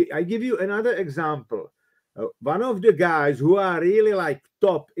 I give you another example. One of the guys who are really like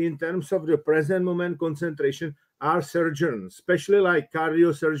top in terms of the present moment concentration are surgeons, especially like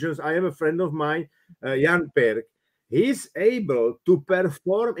cardiosurgeons. I have a friend of mine, Jan Perk. He's able to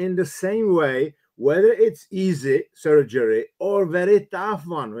perform in the same way, whether it's easy surgery or very tough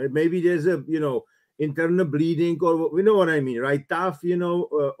one. Maybe there's a internal bleeding, or what I mean, right? Tough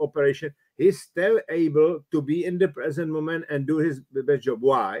operation. He's still able to be in the present moment and do his best job.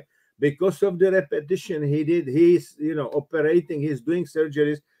 Why? Because of the repetition he did. He's operating, he's doing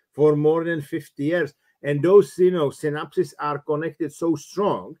surgeries for more than 50 years, and those synapses are connected so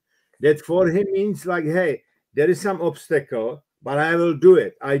strong that for him means like, hey, there is some obstacle, but I will do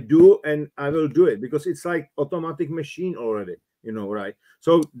it. I do, and I will do it, because it's like automatic machine already, right?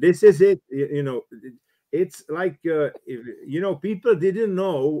 So this is it. It's like people didn't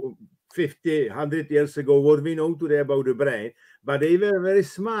know 50, 100 years ago what we know today about the brain, but they were very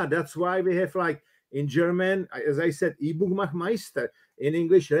smart. That's why we have, like, in German, as I said, Übung macht Meister. In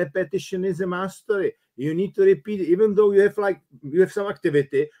English, repetition is a mastery. You need to repeat it. Even though you have some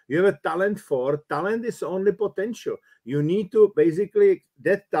activity, you have a talent for. Talent is only potential. You need to basically,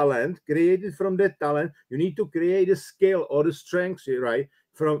 that talent, created from that talent, you need to create a skill or the strength, right,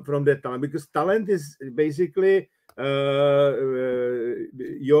 from that talent, because talent is basically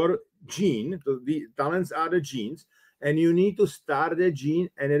your gene. The talents are the genes, and you need to start the gene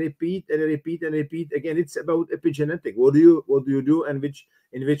and repeat and repeat and repeat again. It's about epigenetic. What do you do, and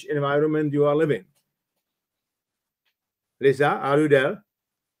in which environment you are living? Lisa, are you there?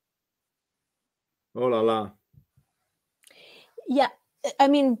 Oh la la. Yeah, I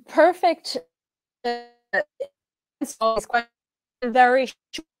mean, perfect. Very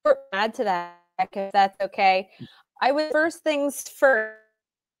short add to that, if that's okay. I would first things first.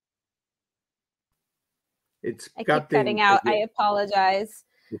 I keep cutting out. I apologize.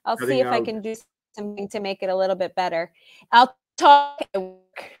 I'll see if I can do something to make it a little bit better. I'll talk.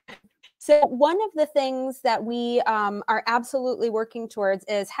 So one of the things that we are absolutely working towards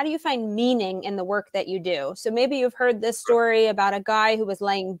is, how do you find meaning in the work that you do? So maybe you've heard this story about a guy who was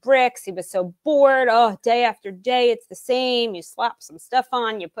laying bricks. He was so bored. Oh, day after day, it's the same. You slap some stuff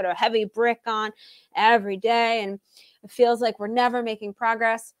on, you put a heavy brick on every day, and it feels like we're never making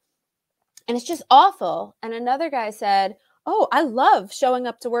progress. And it's just awful. And another guy said, oh, I love showing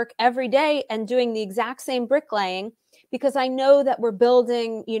up to work every day and doing the exact same bricklaying, because I know that we're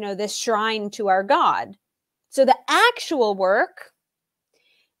building, this shrine to our God. So the actual work,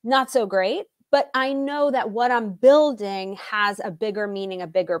 not so great, but I know that what I'm building has a bigger meaning, a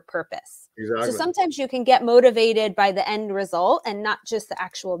bigger purpose. Exactly. So sometimes you can get motivated by the end result and not just the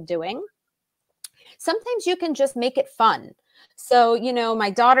actual doing. Sometimes you can just make it fun. So, my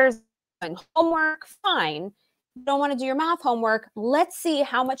daughter's doing homework, fine. You don't want to do your math homework. Let's see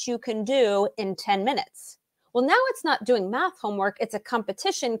how much you can do in 10 minutes. Well, now it's not doing math homework. It's a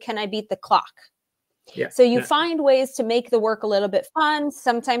competition. Can I beat the clock? Yeah. So you find ways to make the work a little bit fun.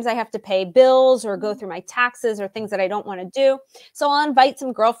 Sometimes I have to pay bills or go through my taxes or things that I don't want to do. So I'll invite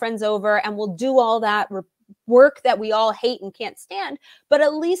some girlfriends over and we'll do all that work that we all hate and can't stand. But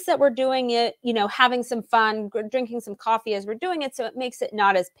at least that we're doing it, having some fun, drinking some coffee as we're doing it. So it makes it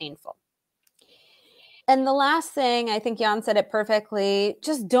not as painful. And the last thing, I think Jan said it perfectly,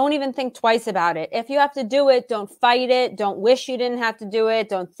 just don't even think twice about it. If you have to do it, don't fight it. Don't wish you didn't have to do it.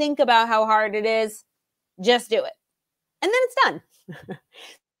 Don't think about how hard it is. Just do it. And then it's done.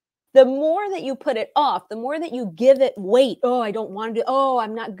 The more that you put it off, the more that you give it weight. Oh, I don't want to do, oh,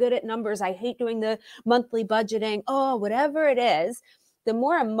 I'm not good at numbers. I hate doing the monthly budgeting. Oh, whatever it is, the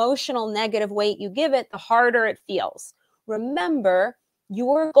more emotional negative weight you give it, the harder it feels. Remember,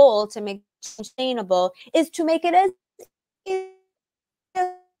 your goal to make sustainable is to make it as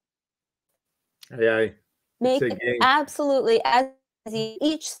Yeah, it's make a it game. absolutely as easy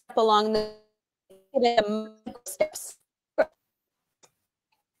each step along the steps.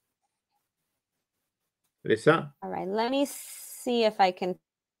 Lisa, All right, let me see if I can.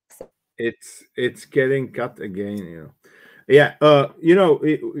 it's getting cut again. Yeah.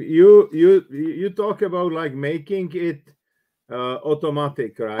 You talk about like making it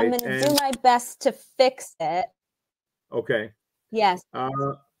automatic, I'm right? going to do And my best to fix it. okay. Yes. I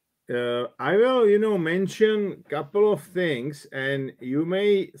will, mention couple of things, and you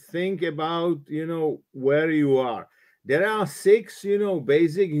may think about, where you are. There are six,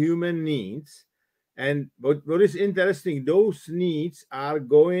 basic human needs, and what is interesting, those needs are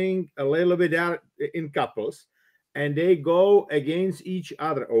going a little bit out in couples, and they go against each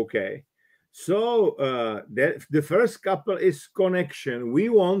other. Okay, so that the first couple is connection. We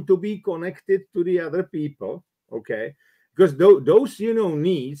want to be connected to the other people. Okay, because those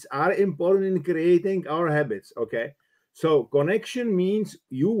needs are important in creating our habits. Okay, so connection means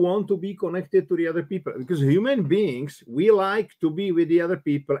you want to be connected to the other people, because human beings, we like to be with the other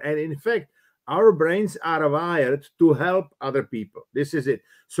people, and in fact our brains are wired to help other people. This is it.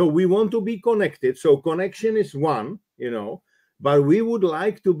 So we want to be connected, so connection is one, but we would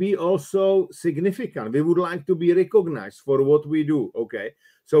like to be also significant. We would like to be recognized for what we do. Okay,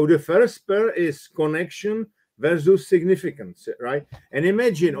 so the first pair is connection versus significance, right? And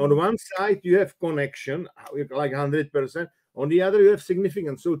imagine on one side you have connection, like 100%. On the other, you have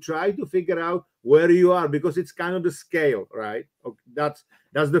significance. So try to figure out where you are, because it's kind of the scale, right? Okay, that's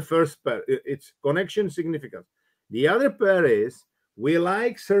the first pair. It's connection, significance. The other pair is we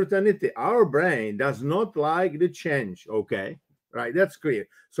like certainty. Our brain does not like the change. Okay, right? That's clear.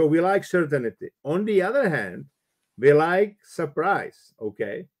 So we like certainty. On the other hand, we like surprise.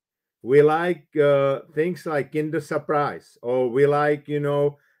 Okay, we like things like Kinder Surprise, or we like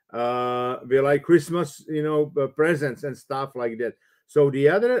Christmas presents and stuff like that. So the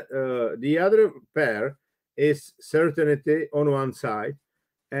other pair is certainty on one side,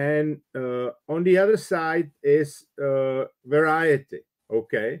 and on the other side is variety.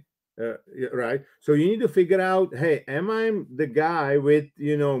 Okay, right. So you need to figure out, hey, am I the guy with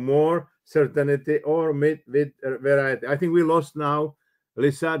more certainty, or with variety? I think we lost now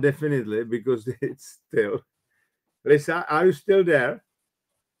Lisa, definitely, because it's still. Lisa, are you still there?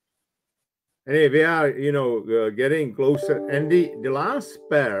 Hey, we are, getting closer. And the last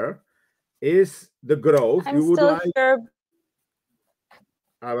pair is the growth. I'm You would still like, here.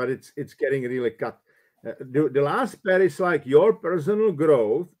 but it's getting really cut. The last pair is like your personal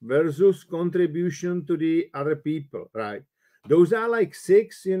growth versus contribution to the other people, right? Those are like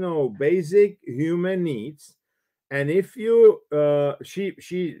six, basic human needs. And if you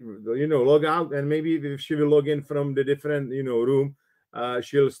she log out, and maybe if she will log in from the different room,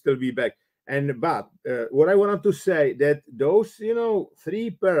 she'll still be back. And but what I wanted to say, that those three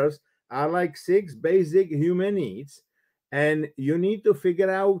pairs are like six basic human needs, and you need to figure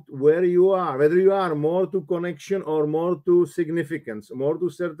out where you are, whether you are more to connection or more to significance, more to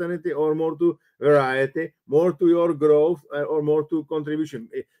certainty or more to variety, more to your growth or more to contribution.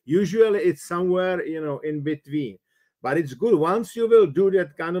 Usually it's somewhere in between. But it's good once you will do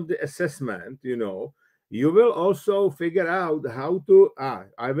that kind of the assessment, you will also figure out how to.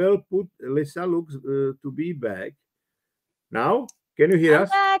 I will put Lisa looks to be back now. Can you hear I'm us?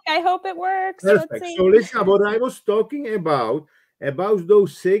 back. I hope it works. Let's Perfect. So, see. Lisa, what I was talking about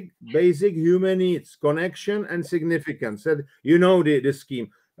those six basic human needs: connection and significance. And you know the scheme: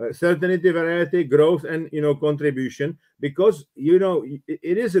 certainty, variety, growth, and contribution. Because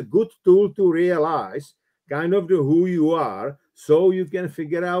it is a good tool to realize kind of who you are, so you can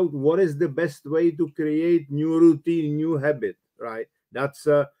figure out what is the best way to create new routine, new habit. Right. That's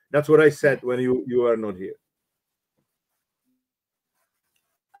what I said when you are not here.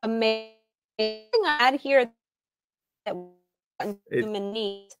 Amazing. Add here that It human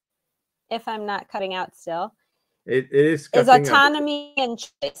needs, if I'm not cutting out still, it is is cutting up. autonomy and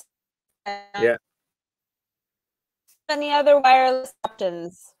choice. Yeah. Any other wireless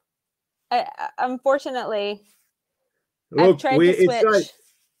options? Unfortunately, I've Look, tried to it's like, switch.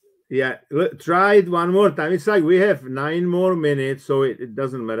 yeah, try it one more time. It's like we have 9 more minutes, so it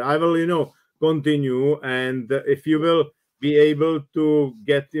doesn't matter. I will, continue, and if you will be able to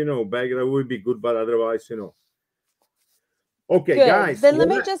get, back, that would be good. But otherwise, okay, Good. guys. Then let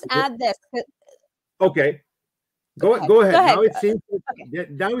me just add this. Okay, Go go ahead. go Go ahead. ahead. Now it seems. Okay.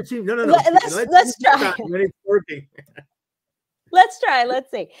 Now it seems. No. Let's Let's use the try. time when it's working. Let's try.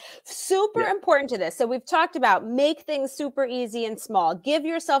 Let's see. Super Yeah. important to this. So we've talked about make things super easy and small. Give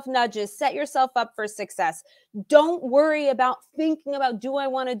yourself nudges. Set yourself up for success. Don't worry about thinking about, do I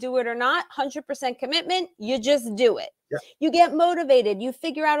want to do it or not? 100% commitment. You just do it. Yeah. You get motivated. You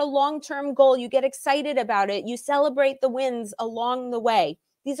figure out a long-term goal. You get excited about it. You celebrate the wins along the way.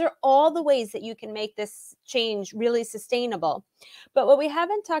 These are all the ways that you can make this change really sustainable. But what we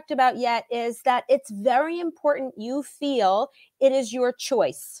haven't talked about yet is that it's very important you feel it is your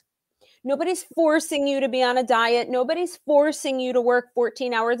choice. Nobody's forcing you to be on a diet. Nobody's forcing you to work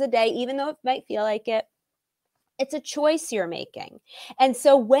 14 hours a day, even though it might feel like it. It's a choice you're making. And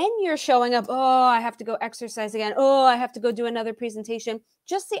so when you're showing up, oh, I have to go exercise again. Oh, I have to go do another presentation.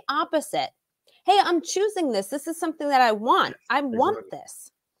 Just the opposite. Hey, I'm choosing this. This is something that I want. I want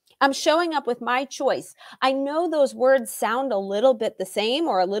this. I'm showing up with my choice. I know those words sound a little bit the same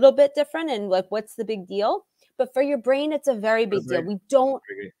or a little bit different, and like, what's the big deal? But for your brain, it's a very big deal. We don't,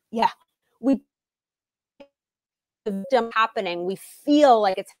 we the victim happening. We feel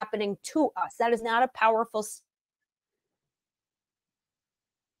like it's happening to us. That is not a powerful.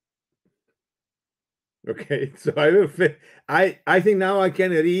 Okay, so I will. I think now I can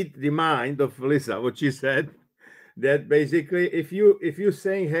read the mind of Lisa. What she said, that basically, if you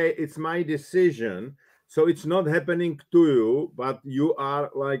saying, hey, it's my decision, so it's not happening to you, but you are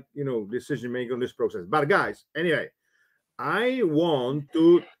like, decision maker on this process. But guys, anyway, I want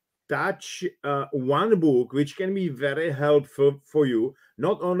to touch one book which can be very helpful for you,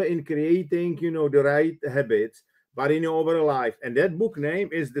 not only in creating, the right habits, but in your overall life. And that book name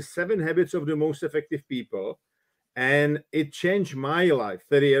is The 7 Habits of the Most Effective People. And it changed my life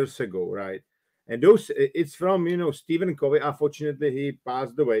 30 years ago, right? And it's from, Stephen Covey. Unfortunately, he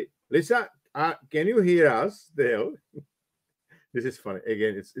passed away. Lisa, can you hear us still? This is funny.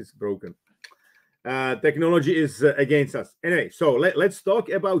 Again, it's broken. Technology is against us. Anyway, so let's talk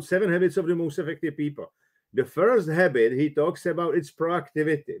about 7 habits of the most effective people. The first habit he talks about is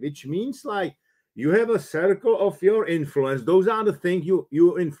proactivity, which means like you have a circle of your influence. Those are the things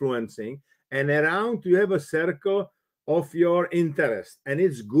you're influencing, and around you have a circle of your interest. And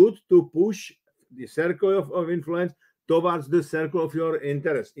it's good to push the circle of influence towards the circle of your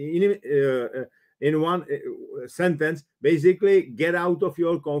interest. In one sentence, basically get out of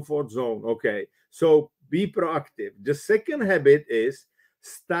your comfort zone. Okay, so be proactive. The second habit is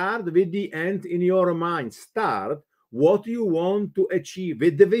start with the end in your mind. Start what you want to achieve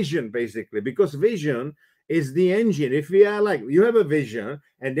with the vision, basically, because vision is the engine. If we are like, you have a vision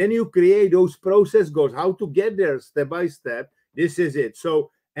and then you create those process goals, how to get there step by step, this is it.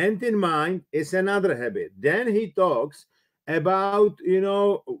 So end in mind is another habit. Then he talks about,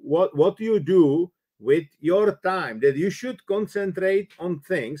 what you do with your time, that you should concentrate on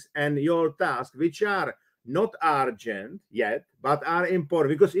things and your tasks which are not urgent yet, but are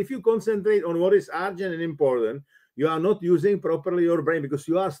important. Because if you concentrate on what is urgent and important, you are not using properly your brain because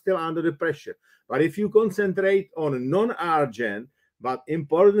you are still under the pressure. But if you concentrate on non-urgent but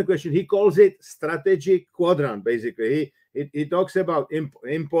important question, he calls it strategic quadrant. Basically, he talks about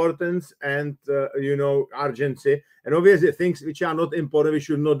importance and urgency, and obviously things which are not important we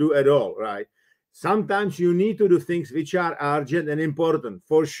should not do at all, right? Sometimes you need to do things which are urgent and important,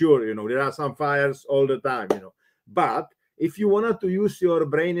 for sure. There are some fires all the time, but if you wanted to use your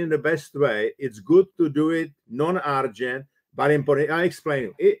brain in the best way, it's good to do it non-urgent but important. I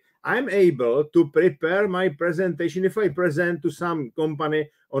explain it. I'm able to prepare my presentation. If I present to some company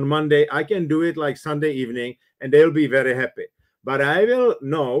on Monday, I can do it like Sunday evening and they'll be very happy. But I will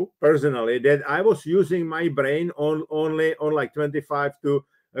know personally that I was using my brain only on like 75 to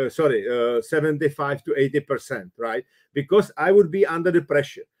 75 to 80%, right? Because I would be under the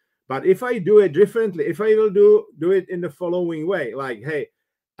pressure. But if I do it differently, if I will do it in the following way, like, hey,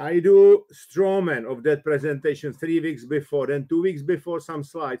 I do strawman of that presentation 3 weeks before, then 2 weeks before some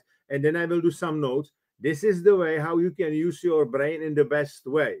slides, and then I will do some notes. This is the way how you can use your brain in the best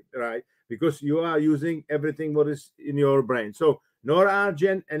way, right? Because you are using everything what is in your brain. So not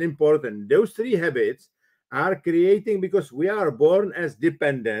urgent and important. Those 3 habits are creating, because we are born as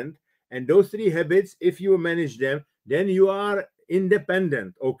dependent, and those 3 habits, if you manage them, then you are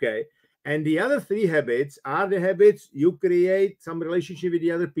independent. Okay, and the other 3 habits are the habits you create some relationship with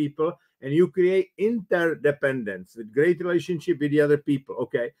the other people, and you create interdependence with great relationship with the other people.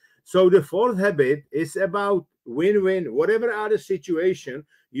 Okay, so the 4th habit is about win-win. Whatever are the situation,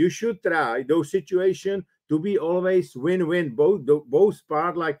 you should try those situation to be always win-win. Both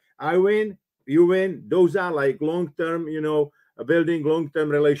part, like I win, you win. Those are like long-term, building long-term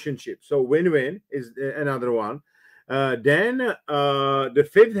relationships. So win-win is another one. Then the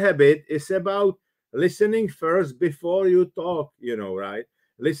 5th habit is about listening first before you talk, right?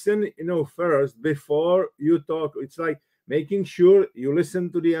 Listen, first before you talk. It's like making sure you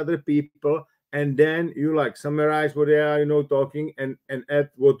listen to the other people, and then you like summarize what they are, talking, and add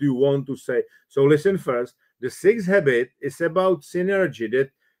what you want to say. So listen first. The sixth habit is about synergy, that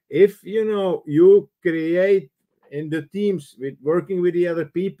if you create in the teams with working with the other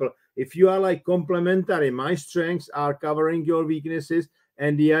people, if you are like complementary, my strengths are covering your weaknesses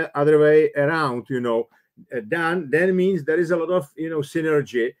and the other way around, then means there is a lot of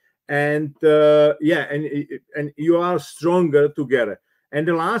synergy, and yeah, and you are stronger together. And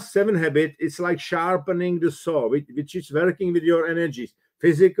the last seven habit, it's like sharpening the saw, which is working with your energies,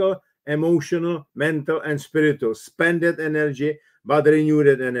 physical, emotional, mental, and spiritual. Spend that energy, but renew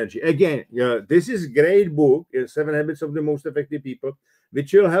that energy. Again, yeah, this is great book, Seven Habits of the Most Effective People,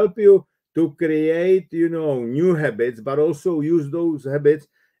 which will help you to create, new habits, but also use those habits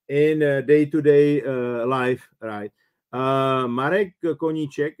in day-to-day life, right? Marek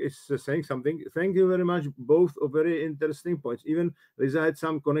Koníček is saying something. Thank you very much. Both of very interesting points. Even Lisa had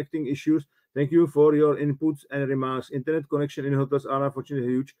some connecting issues. Thank you for your inputs and remarks. Internet connection in hotels are unfortunately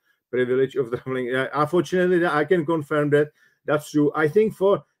a huge privilege of traveling. Unfortunately, I can confirm that that's true. I think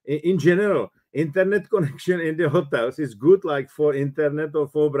for in general, internet connection in the hotels is good, like for internet or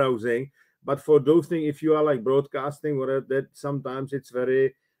for browsing. But for those things, if you are like broadcasting, whatever, that sometimes it's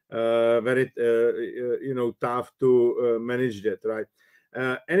very tough to manage that, right?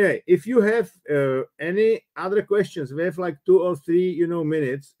 Anyway, if you have any other questions, we have like 2 or 3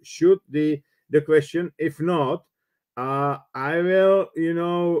 minutes. Shoot the question. If not, I will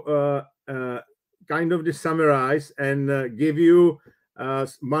kind of just summarize and give you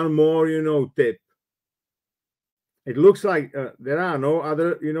one more tip. It looks like there are no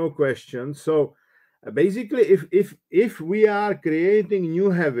other questions. So basically, if we are creating new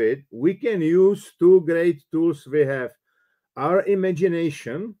habit, we can use 2 great tools we have: our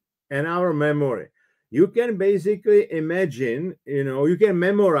imagination and our memory. You can basically imagine, you can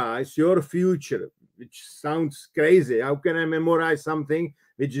memorize your future, which sounds crazy. How can I memorize something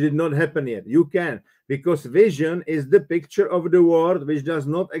which did not happen yet? You can, because vision is the picture of the world which does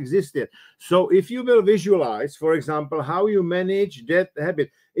not exist yet. So if you will visualize, for example, how you manage that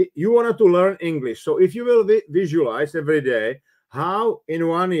habit, you wanted to learn English. So if you will visualize every day how in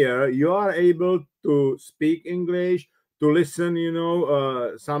 1 year you are able to speak English, to listen,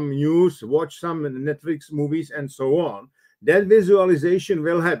 some news, watch some Netflix movies, and so on. That visualization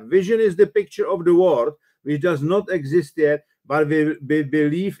will help. Vision is the picture of the world which does not exist yet, but we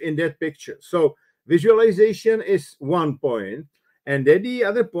believe in that picture. So visualization is one point. And then the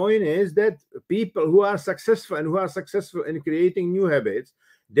other point is that people who are successful and who are successful in creating new habits,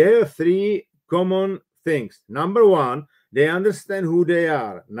 there are 3 common things. Number 1, they understand who they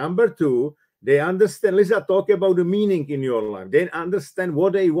are. Number 2, they understand, Lisa, talk about the meaning in your life. They understand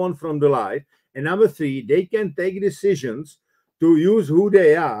what they want from the life. And number 3, they can take decisions to use who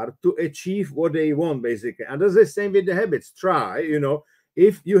they are to achieve what they want, basically. And that's the same with the habits. Try,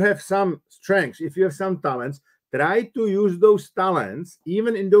 if you have some strengths, if you have some talents, try to use those talents,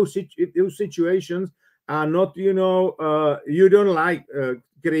 even in those, if those situations are not, you don't like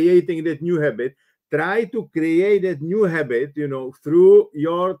creating that new habit. Try to create that new habit, through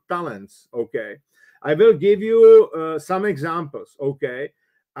your talents. Okay, I will give you some examples. Okay,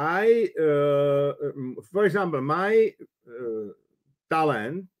 for example, my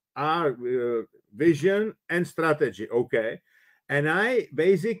talent are vision and strategy. Okay, and I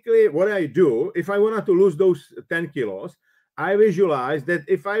basically, what I do, if I wanted to lose those 10 kilos, I visualize that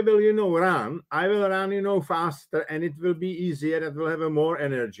if I will, run, I will run, faster, and it will be easier. It will have a more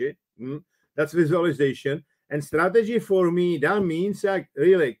energy. That's visualization. And strategy for me, that means I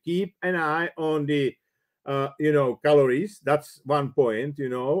really keep an eye on the calories. That's one point.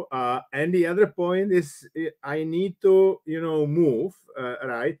 And the other point is I need to move,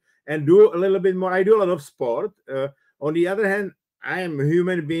 right, and do a little bit more. I do a lot of sport. On the other hand, I am a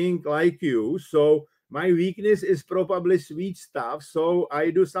human being like you, so my weakness is probably sweet stuff. So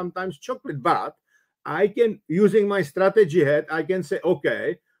I do sometimes chocolate, but I can, using my strategy head, I can say,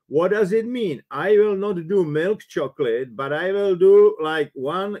 okay, what does it mean? I will not do milk chocolate, but I will do like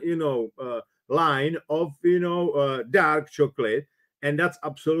one, line of, dark chocolate. And that's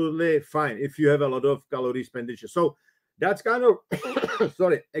absolutely fine if you have a lot of calorie expenditure. So that's kind of,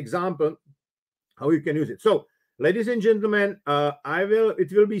 sorry, example how you can use it. So, ladies and gentlemen,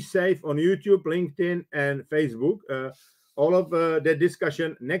 it will be safe on YouTube, LinkedIn, and Facebook. All of the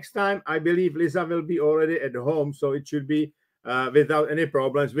discussion. Next time, I believe Lisa will be already at home, so it should be without any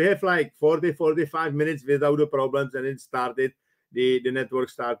problems. We have like 40-45 minutes without the problems, and it started, the network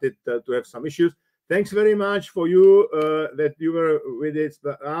started to have some issues. thanks very much for you that you were with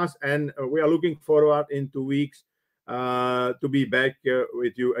us, and we are looking forward in 2 weeks to be back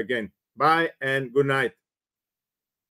with you again. Bye and good night.